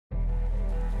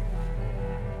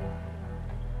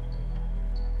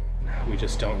We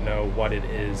just don't know what it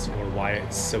is or why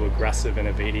it's so aggressive in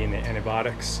evading the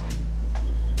antibiotics.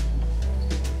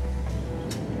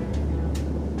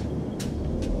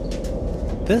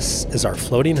 This is our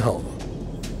floating home,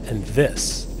 and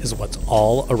this is what's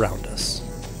all around us.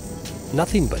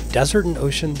 Nothing but desert and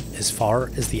ocean as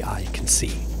far as the eye can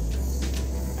see.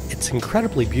 It's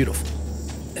incredibly beautiful,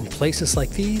 and places like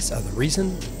these are the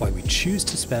reason why we choose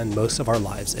to spend most of our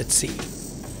lives at sea.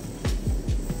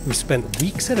 We've spent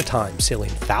weeks at a time sailing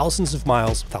thousands of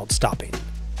miles without stopping,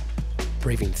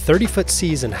 braving 30-foot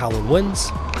seas and howling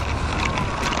winds.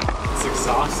 It's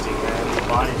exhausting, man. The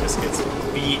body just gets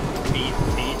beat.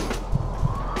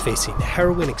 Facing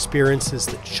harrowing experiences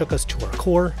that shook us to our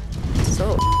core.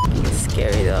 So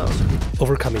scary though.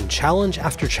 Overcoming challenge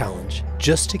after challenge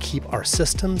just to keep our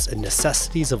systems and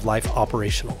necessities of life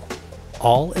operational,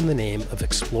 all in the name of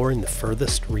exploring the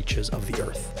furthest reaches of the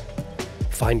earth.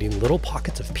 Finding little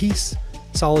pockets of peace,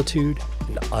 solitude,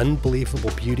 and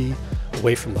unbelievable beauty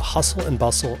away from the hustle and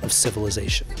bustle of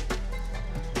civilization.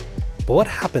 But what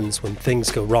happens when things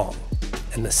go wrong?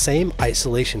 And the same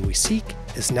isolation we seek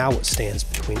is now what stands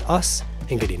between us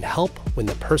and getting help when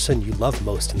the person you love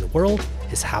most in the world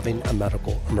is having a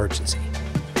medical emergency.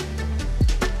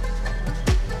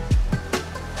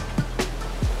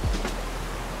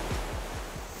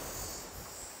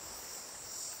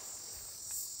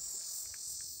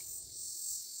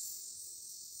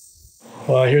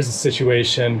 Well, here's the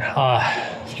situation.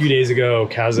 A few days ago,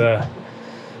 Kaza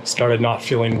started not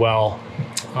feeling well.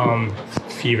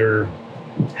 Fever,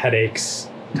 headaches,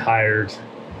 tired,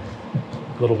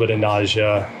 a little bit of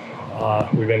nausea.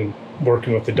 We've been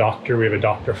working with the doctor. We have a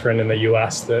doctor friend in the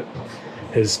US that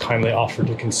has kindly offered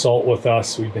to consult with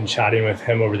us. We've been chatting with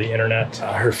him over the internet.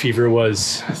 Her fever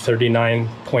was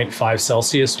 39.5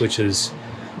 Celsius, which is,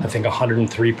 I think,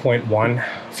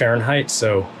 103.1 Fahrenheit.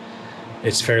 So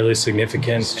it's fairly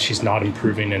significant. She's not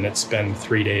improving, and it's been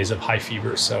 3 days of high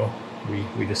fever. So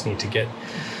we just need to get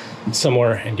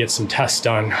somewhere and get some tests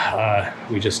done.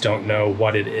 We just don't know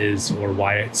what it is or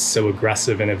why it's so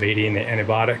aggressive in evading the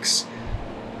antibiotics.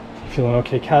 Feeling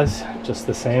okay, Kaz? Just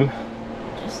the same?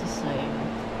 Just the same.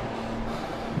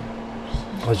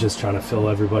 I was just trying to fill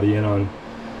everybody in on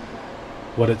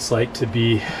what it's like to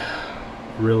be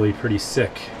really pretty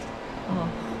sick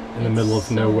in the middle of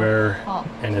nowhere. Hot.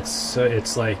 And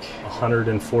it's like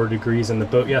 104 degrees in the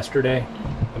boat yesterday.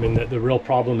 I mean, the real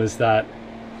problem is that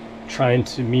trying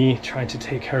to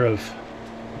take care of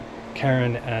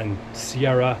Karen and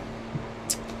Sierra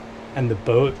and the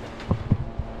boat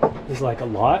is like a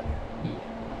lot.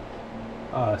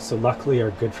 So luckily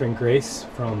our good friend Grace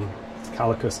from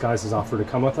Calico Skies has offered to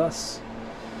come with us.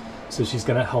 So she's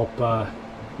gonna help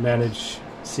manage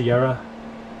Sierra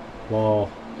while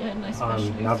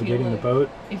navigating the boat.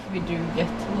 If we do get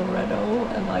to Laredo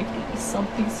and like it is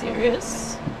something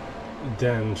serious,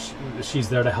 then she's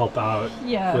there to help out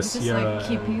with just Sierra. like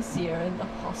keeping Sierra in the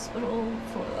hospital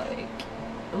for like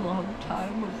a long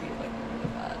time would be like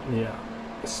really bad.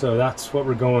 Yeah, so that's what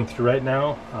we're going through right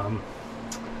now.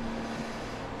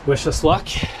 Wish us luck,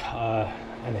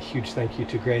 and a huge thank you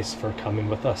to Grace for coming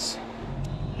with us.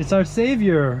 It's our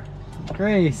savior,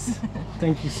 Grace.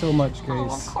 Thank you so much, Grace.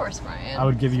 Oh, of course, Brian. I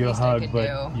would give you a hug,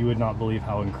 but you would not believe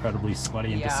how incredibly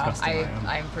sweaty and disgusting I am.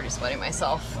 I'm pretty sweaty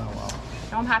myself. Oh, wow.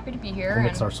 No, I'm happy to be here. And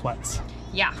it's our sweats.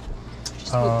 Yeah.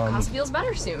 Just Kaz feels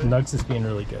better soon. Nugs is being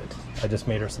really good. I just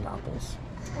made her some apples.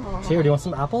 Sierra, do you want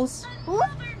some apples?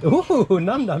 Ooh,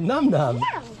 num num num num.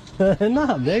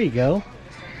 Num, there you go.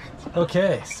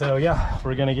 Okay, so yeah,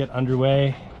 we're gonna get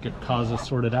underway, get Kaza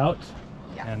sorted out,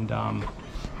 and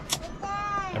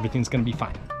everything's gonna be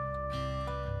fine.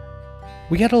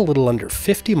 We had a little under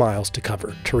 50 miles to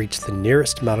cover to reach the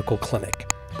nearest medical clinic,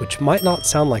 which might not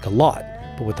sound like a lot,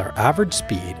 but with our average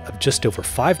speed of just over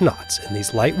 5 knots in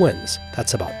these light winds,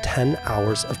 that's about 10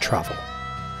 hours of travel.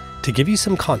 To give you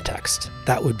some context,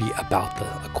 that would be about the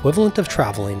equivalent of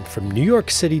traveling from New York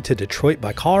City to Detroit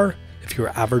by car if you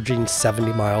were averaging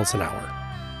 70 miles an hour.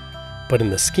 But in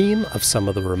the scheme of some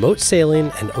of the remote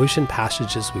sailing and ocean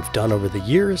passages we've done over the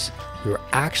years, we were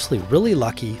actually really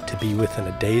lucky to be within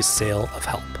a day's sail of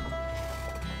help.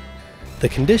 The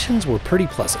conditions were pretty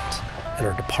pleasant, and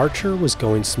our departure was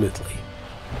going smoothly.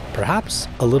 Perhaps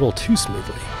a little too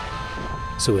smoothly.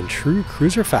 So in true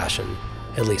cruiser fashion,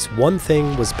 at least one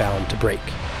thing was bound to break.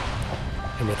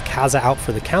 And with Kaza out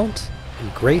for the count,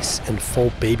 and Grace in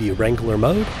full baby wrangler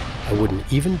mode, I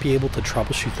wouldn't even be able to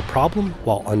troubleshoot the problem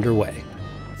while underway.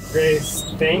 Grace,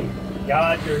 thank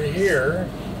God you're here,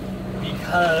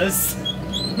 because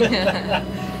the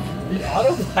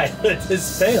autopilot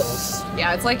has failed.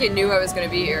 Yeah, it's like it knew I was going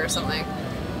to be here or something.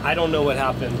 I don't know what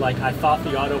happened. Like, I thought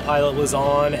the autopilot was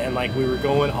on and like we were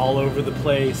going all over the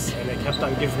place and it kept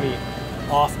on giving me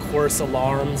off course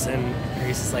alarms, and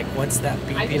Grace is like, what's that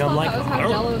beeping? I just I'm thought like, that was how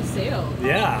Delos sailed.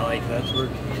 yeah, like that's where,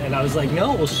 and I was like,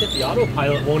 no, well shit, the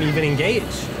autopilot won't even engage.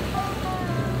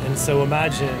 And so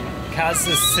imagine, Kaz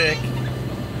is sick,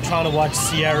 trying to watch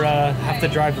Sierra, have to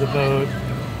drive the boat.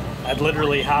 I'd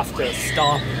literally have to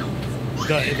stop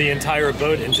the entire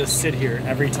boat and just sit here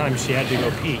every time she had to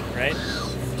go pee, right?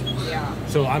 Yeah.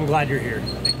 So I'm glad you're here.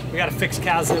 We gotta fix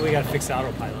Kaz, we gotta fix the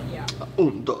autopilot. Yeah.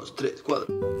 1, 2, 3, 4.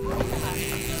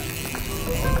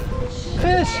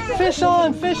 Fish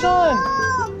on, fish on.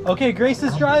 Okay, Grace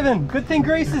is driving. Good thing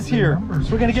Grace is here.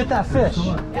 We're gonna get that fish.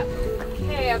 Yep.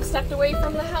 Okay, I've stepped away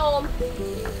from the helm.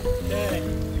 Okay,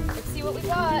 Let's see what we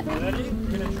got. ready?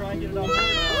 We're gonna try and get it on board now.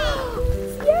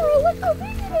 Sierra, look how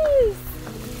big it is!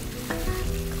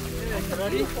 Okay,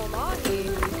 ready? Beautiful mahi.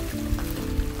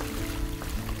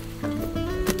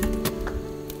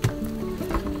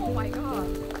 Oh my god.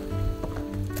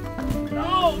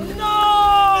 Oh no!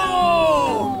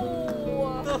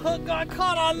 Oh! The hook got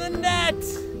caught on the net.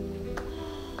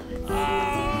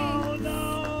 Oh no!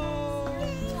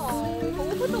 Oh, but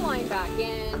we'll put the line back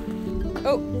in.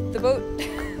 Oh, the boat.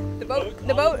 the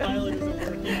boat. Autopilot isn't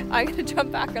working. I'm gonna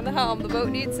jump back on the helm. The boat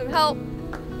needs some help.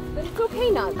 But it's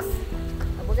okay, Nuts.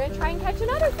 And we're gonna try and catch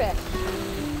another fish.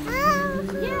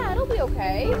 Yeah, it'll be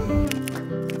okay.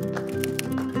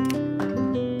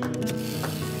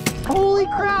 Holy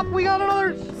crap, we got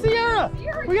another Sierra!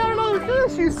 We got another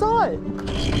fish, you saw it!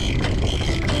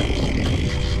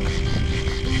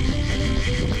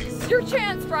 This is your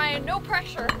chance, Brian. No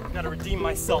pressure. Gotta redeem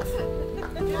myself.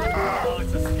 Oh,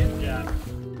 it's a skipjack.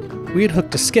 We had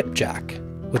hooked a skipjack,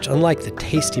 which, unlike the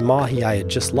tasty mahi I had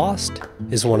just lost,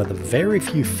 is one of the very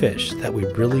few fish that we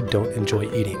really don't enjoy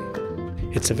eating.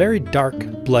 It's a very dark,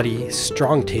 bloody,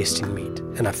 strong tasting meat,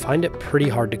 and I find it pretty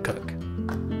hard to cook.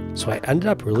 So I ended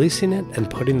up releasing it and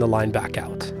putting the line back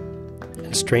out.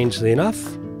 And strangely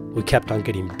enough, we kept on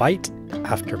getting bite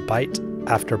after bite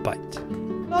after bite.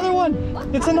 Another one!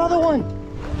 It's another one!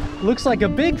 Looks like a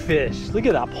big fish. Look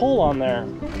at that pole on there.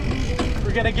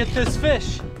 We're gonna get this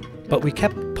fish. But we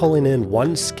kept pulling in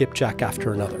one skipjack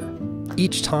after another,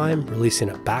 each time releasing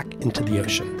it back into the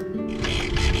ocean.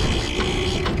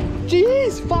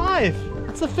 Jeez, 5!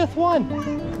 It's the 5th one.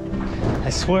 I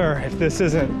swear, if this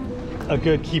isn't a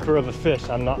good keeper of a fish,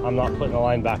 I'm not putting the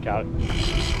line back out.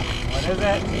 What is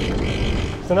it?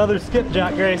 It's another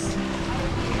skipjack, Grace.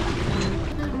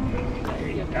 There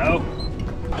you go.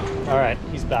 All right,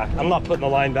 he's back. I'm not putting the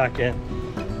line back in.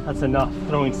 That's enough,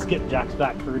 throwing skipjacks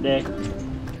back for a day.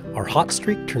 Our hot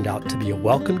streak turned out to be a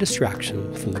welcome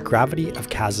distraction from the gravity of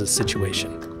Kaz's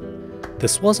situation.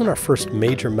 This wasn't our first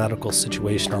major medical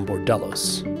situation on board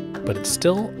Delos, but it's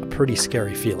still a pretty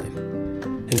scary feeling.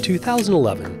 In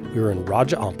 2011, we were in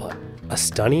Raja Ampat, a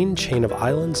stunning chain of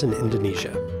islands in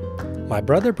Indonesia. My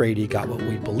brother Brady got what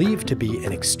we believed to be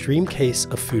an extreme case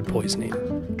of food poisoning.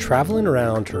 Traveling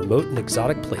around to remote and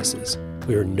exotic places,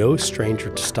 we were no stranger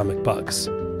to stomach bugs,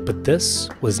 but this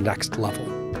was next level.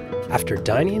 After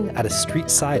dining at a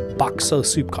street-side bakso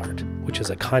soup cart, which is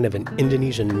a kind of an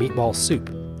Indonesian meatball soup,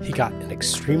 he got an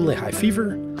extremely high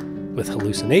fever, with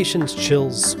hallucinations,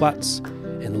 chills, sweats,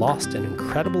 and lost an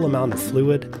incredible amount of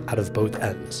fluid out of both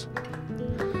ends.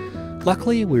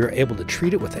 Luckily, we were able to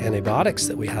treat it with the antibiotics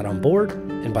that we had on board,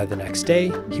 and by the next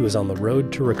day, he was on the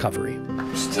road to recovery.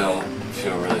 Still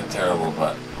feel really terrible,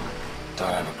 but don't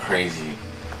have a crazy,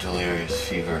 delirious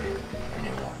fever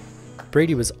anymore.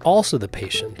 Brady was also the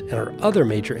patient in our other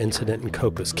major incident in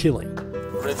Coco's killing.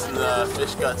 Rinsing the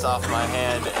fish guts off my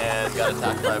hand and got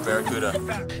attacked by a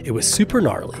barracuda. It was super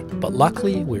gnarly, but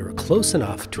luckily we were close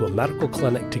enough to a medical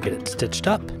clinic to get it stitched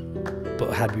up.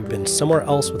 But had we been somewhere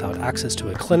else without access to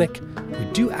a clinic, we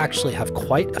do actually have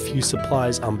quite a few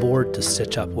supplies on board to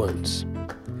stitch up wounds.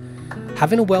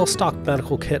 Having a well-stocked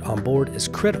medical kit on board is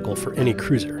critical for any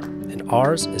cruiser, and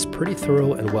ours is pretty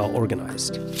thorough and well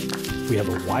organized. We have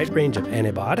a wide range of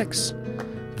antibiotics,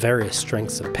 various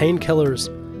strengths of painkillers,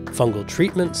 fungal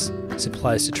treatments,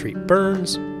 supplies to treat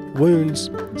burns, wounds,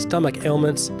 stomach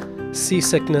ailments,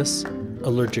 seasickness,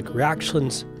 allergic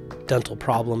reactions, dental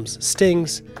problems,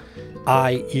 stings,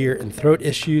 eye, ear, and throat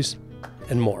issues,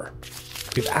 and more.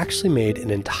 We've actually made an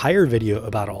entire video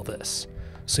about all this,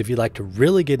 so if you'd like to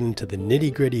really get into the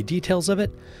nitty-gritty details of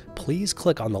it, please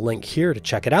click on the link here to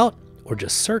check it out, or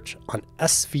just search on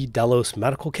SV Delos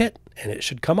Medical Kit and it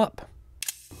should come up.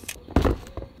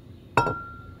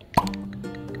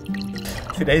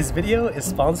 Today's video is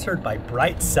sponsored by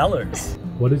Bright Cellars.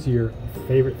 What is your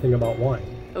favorite thing about wine?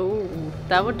 Oh,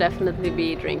 that would definitely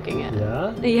be drinking it.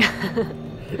 Yeah? Yeah.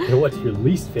 And what's your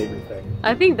least favorite thing?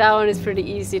 I think that one is pretty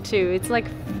easy too. It's like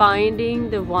finding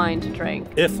the wine to drink.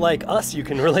 If, like us, you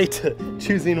can relate to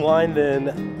choosing wine,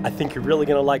 then I think you're really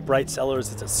gonna like Bright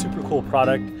Cellars. It's a super cool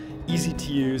product, easy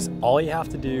to use. All you have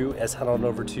to do is head on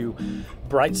over to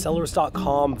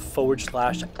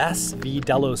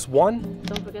brightcellars.com/SVDelos1.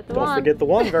 Don't forget the Don't one. forget the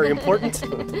one, very important.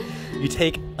 You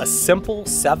take a simple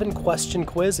 7-question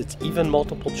quiz. It's even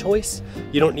multiple choice.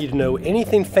 You don't need to know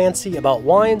anything fancy about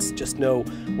wines. Just know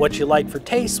what you like for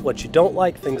taste, what you don't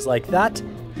like, things like that.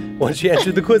 Once you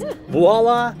answer the quiz,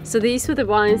 voila! So these were the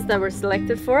wines that were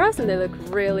selected for us and they look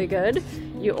really good.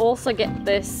 You also get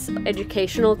this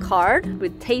educational card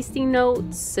with tasting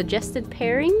notes, suggested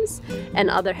pairings,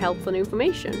 and other helpful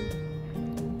information.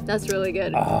 That's really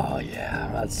good. Oh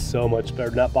yeah, that's so much better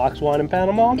than that box wine in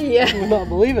Panama. Yeah. I would not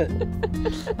believe it.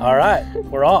 All right,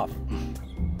 we're off.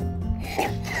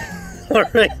 All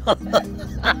right.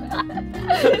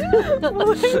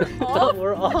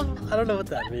 We're off. I don't know what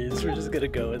that means. We're just gonna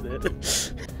go with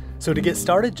it. So to get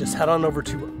started, just head on over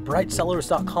to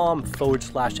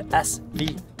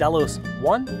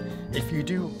brightcellars.com/SVDelos1. If you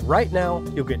do right now,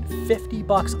 you'll get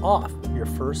 $50 off your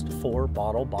first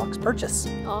 4-bottle box purchase.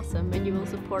 Awesome, and you will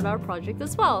support our project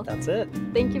as well. That's it.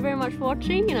 Thank you very much for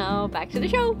watching, and now back to the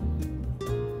show.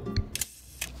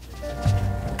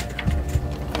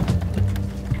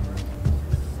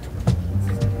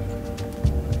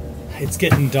 It's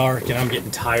getting dark and I'm getting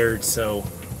tired, so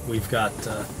we've got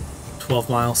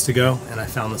 12 miles to go, and I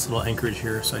found this little anchorage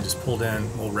here, so I just pulled in,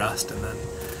 we'll rest, and then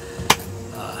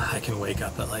I can wake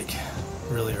up at like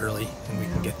really early and we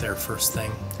can get there first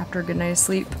thing. After a good night of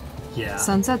sleep. Yeah.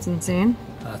 Sunset's insane.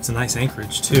 It's a nice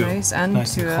anchorage too. Nice and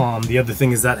calm. The other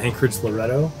thing is that Anchorage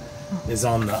Loretto is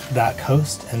on that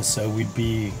coast, and so we'd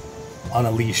be on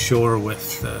a lee shore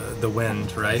with the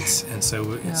wind, right? And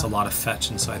so it's a lot of fetch,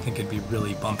 and so I think it'd be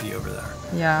really bumpy over there.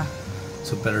 Yeah.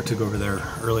 So better to go over there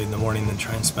early in the morning than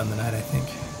try and spend the night, I think.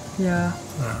 Yeah.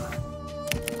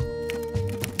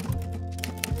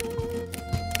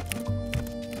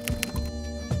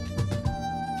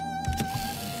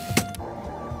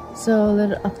 So a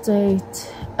little update.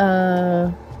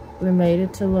 We made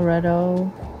it to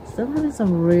Loretto. Still having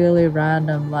some really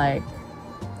random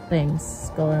things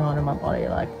going on in my body.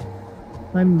 Like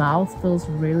my mouth feels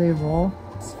really raw.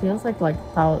 It feels like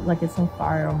it's on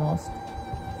fire almost.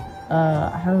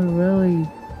 I have a really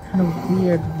kind of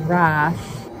weird rash.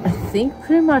 I think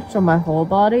pretty much on my whole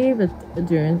body, but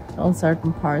on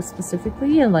certain parts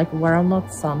specifically, and where I'm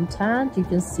not suntanned, you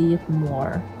can see it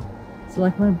more. So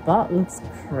my butt looks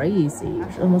crazy.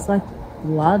 Almost like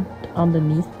blood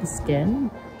underneath the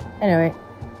skin. Anyway,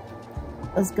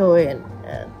 let's go in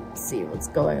and see what's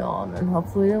going on, and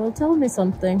hopefully it will tell me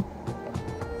something.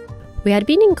 We had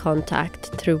been in contact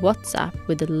through WhatsApp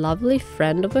with a lovely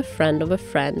friend of a friend of a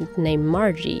friend named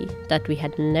Margie that we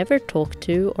had never talked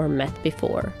to or met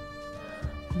before.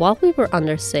 While we were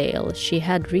under sail, she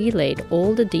had relayed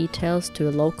all the details to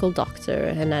a local doctor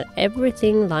and had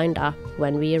everything lined up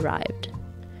when we arrived.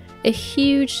 A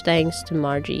huge thanks to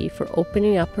Margie for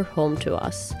opening up her home to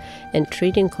us and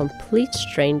treating complete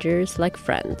strangers like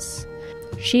friends.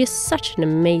 She is such an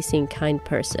amazing, kind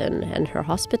person, and her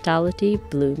hospitality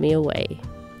blew me away.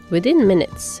 Within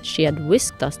minutes, she had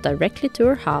whisked us directly to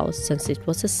her house since it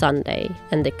was a Sunday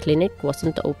and the clinic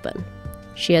wasn't open.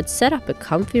 She had set up a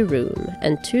comfy room,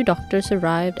 and 2 doctors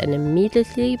arrived and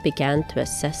immediately began to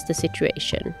assess the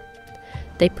situation.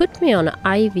 They put me on an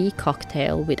IV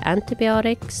cocktail with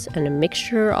antibiotics and a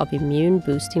mixture of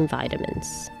immune-boosting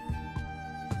vitamins.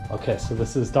 Okay, so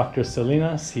this is Dr.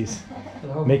 Salinas. He's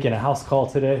making a house call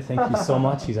today. Thank you so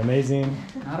much. He's amazing.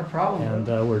 Not a problem. And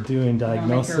we're doing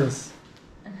diagnosis.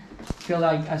 Feel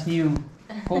like as new,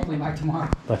 hopefully by tomorrow.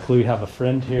 Luckily we have a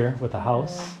friend here with a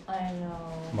house, I know.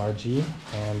 Margie,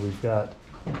 and we've got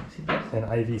an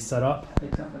IV set up.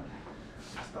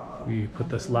 We put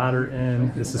this ladder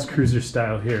in. This is cruiser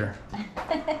style here. And,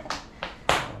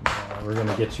 we're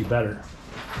gonna get you better.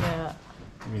 Yeah.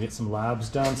 We get some labs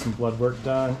done, some blood work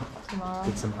done, Tomorrow.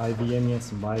 get some IV in you,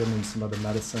 some vitamins, some other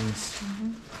medicines.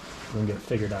 We're gonna get it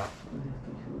figured out.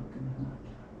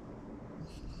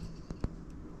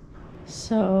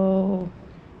 So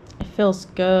it feels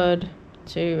good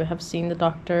to have seen the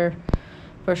doctor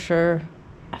for sure.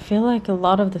 I feel like a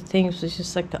lot of the things was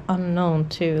just the unknown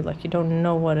too. You don't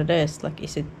know what it is.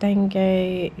 Is it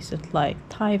dengue? Is it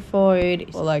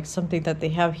typhoid? Or something that they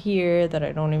have here that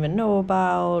I don't even know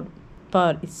about.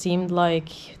 But it seemed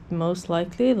most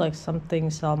likely something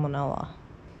salmonella.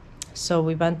 So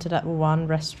we went to that one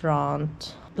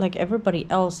restaurant. Everybody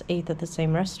else ate at the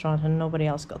same restaurant and nobody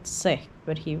else got sick.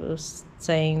 But he was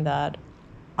saying that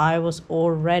I was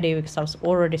already, because I was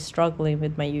already struggling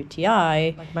with my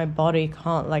UTI, like my body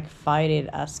can't like fight it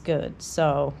as good.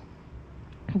 So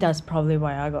that's probably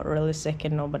why I got really sick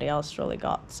and nobody else really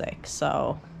got sick.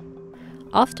 So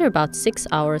After about 6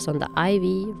 hours on the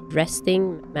IV,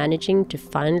 resting, managing to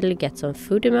finally get some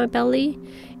food in my belly,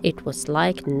 it was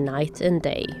like night and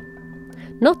day.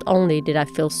 Not only did I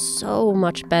feel so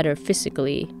much better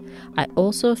physically, I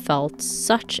also felt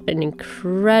such an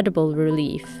incredible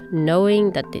relief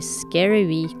knowing that this scary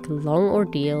week-long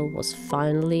ordeal was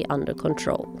finally under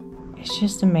control. it's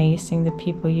just amazing the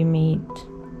people you meet.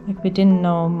 Like, we didn't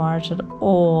know Marge at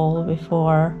all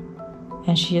before.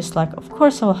 And she just like, of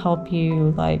course I'll help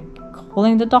you, like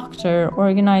calling the doctor,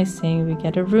 organizing, we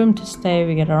get a room to stay,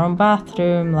 we get our own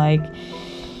bathroom. Like,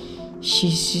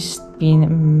 she's just been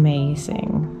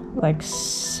amazing, like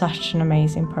such an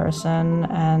amazing person.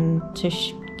 And to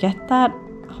get that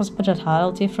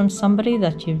hospitality from somebody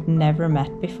that you've never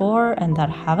met before and that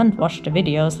haven't watched the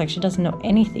videos, like she doesn't know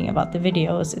anything about the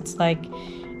videos. It's like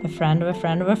a friend of a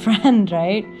friend of a friend,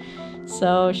 right?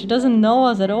 So she doesn't know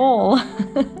us at all.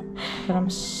 But I'm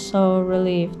so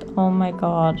relieved. Oh my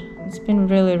god. It's been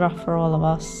really rough for all of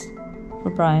us.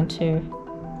 For Brian too.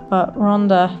 But we're on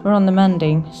the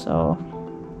mending, so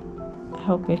I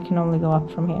hope it can only go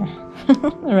up from here.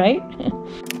 Right?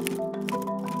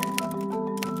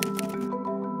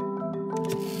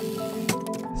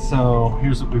 So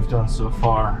here's what we've done so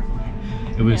far.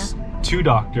 It was 2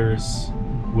 doctors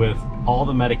with all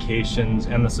the medications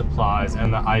and the supplies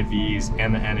and the IVs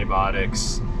and the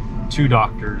antibiotics. 2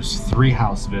 doctors, 3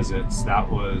 house visits. That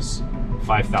was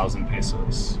 5,000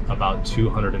 pesos, about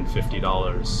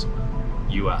 $250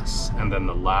 US. And then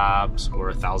the labs were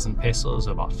 1,000 pesos,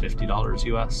 about $50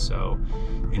 US. So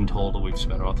in total, we've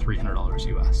spent about $300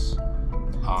 US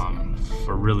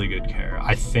for really good care.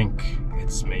 I think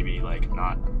it's maybe like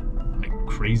not like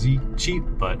crazy cheap,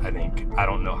 but I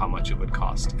don't know how much it would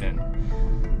cost in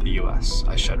the US.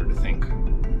 I shudder to think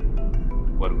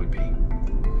what it would be.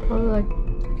 Probably like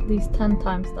at least 10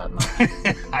 times that much.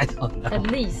 I don't know.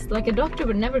 At least. Like a doctor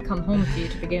would never come home to you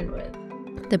to begin with.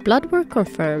 The blood work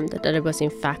confirmed that it was in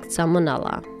fact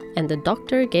salmonella, and the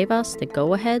doctor gave us the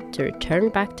go-ahead to return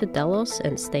back to Delos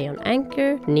and stay on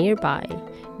anchor nearby,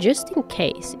 just in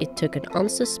case it took an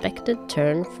unsuspected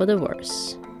turn for the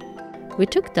worse. We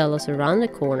took Delos around the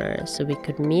corner so we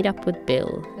could meet up with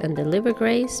Bill and deliver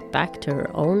Grace back to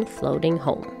her own floating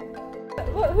home.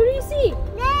 Who do you see?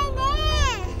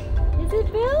 Is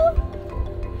it Bill?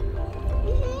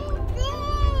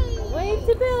 Wave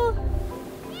to Bill.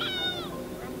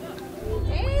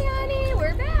 Hey honey,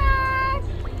 we're back.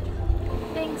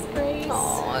 Thanks, Grace.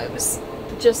 Oh, it was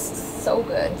just so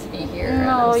good to be here.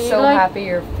 No, I'm you so like- happy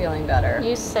you're feeling better.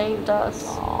 You saved us.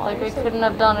 Aw, like you're we so couldn't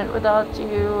have done it without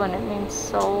you, and it means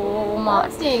so I'm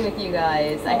much. staying with you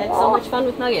guys. I had so much fun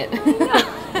with Nugget.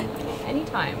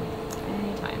 Anytime.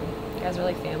 Anytime. You guys are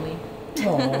like family.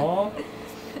 Aww.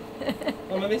 I'm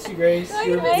gonna miss you, Grace. I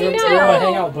You're know. my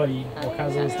hangout buddy. While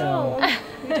Kazu's down.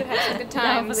 We do have some good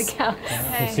Down times. for the couch.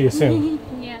 We'll see you soon.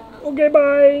 Yeah. Okay,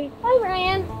 bye. Hi,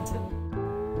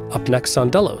 Ryan. Up next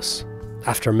on Delos,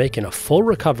 after making a full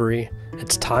recovery,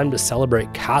 it's time to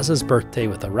celebrate Kaza's birthday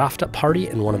with a raft-up party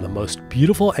in one of the most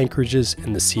beautiful anchorages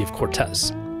in the Sea of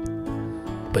Cortez.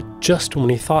 But just when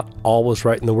we thought all was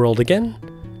right in the world again,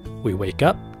 we wake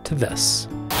up to this.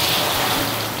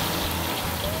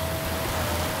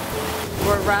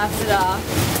 We're wrapped it up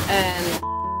and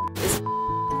it's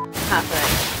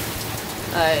happening.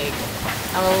 Like,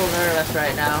 I'm a little nervous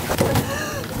right now.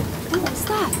 What was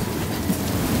that?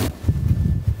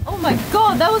 Oh my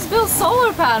god, that was Bill's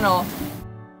solar panel!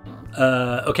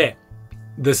 Okay.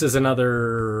 This is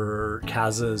another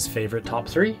Kaza's favorite top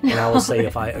 3, and I will say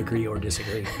if I agree or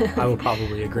disagree. I will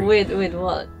probably agree. With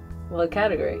what? What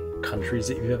category? Countries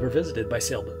that you've ever visited by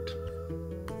sailboat.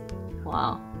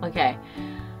 Wow. Okay.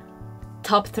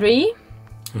 Top 3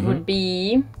 would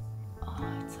be...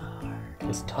 Oh, it's hard.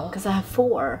 It's tough. Because I have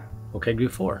 4. Okay, do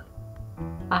 4.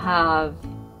 I have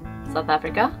South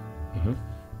Africa,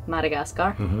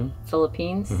 Madagascar,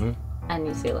 Philippines, and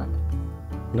New Zealand.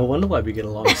 No wonder why we get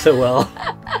along so well.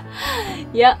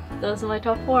 Yeah, those are my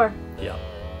top 4. Yeah,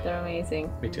 They're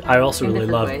amazing. me too. I also In really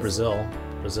different love ways. Brazil.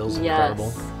 Brazil's Yes.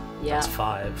 incredible. Yeah. That's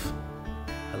 5.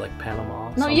 I like Panama.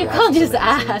 No, Some you of can't that's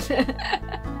just amazing.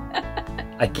 add.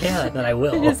 I can, and I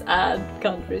will. Just add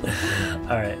countries.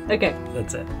 All right, Okay.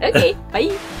 that's it. Okay,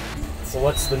 bye. So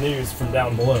what's the news from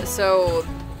down below? So,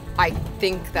 I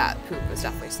think that poop was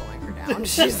definitely slowing her down.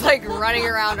 She's like running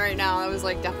around right now. That was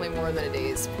like definitely more than a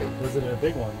day's poop. Was it a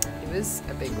big one? It was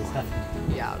a big one.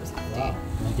 Hefty. Yeah, it was hefty. Wow.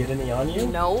 Did you get any on you?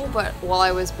 No, but while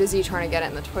I was busy trying to get it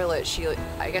in the toilet,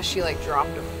 I guess she like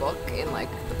dropped a book in like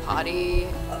the potty.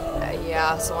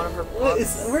 Yeah, so one of her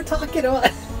books. We're talking about.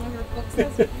 One of her books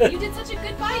has, you did such a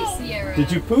good bite, Sierra.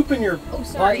 Did you poop in your Oh,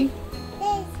 sorry.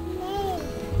 potty?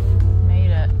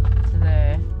 Made it to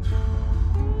the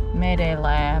Mayday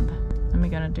lab. I'm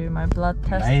gonna do my blood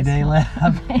test. Mayday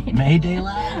lab. Mayday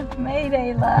lab.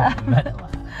 Mayday lab. Meta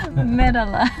lab. Meta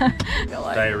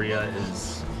lab. Diarrhea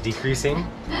is decreasing.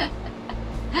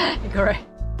 Correct.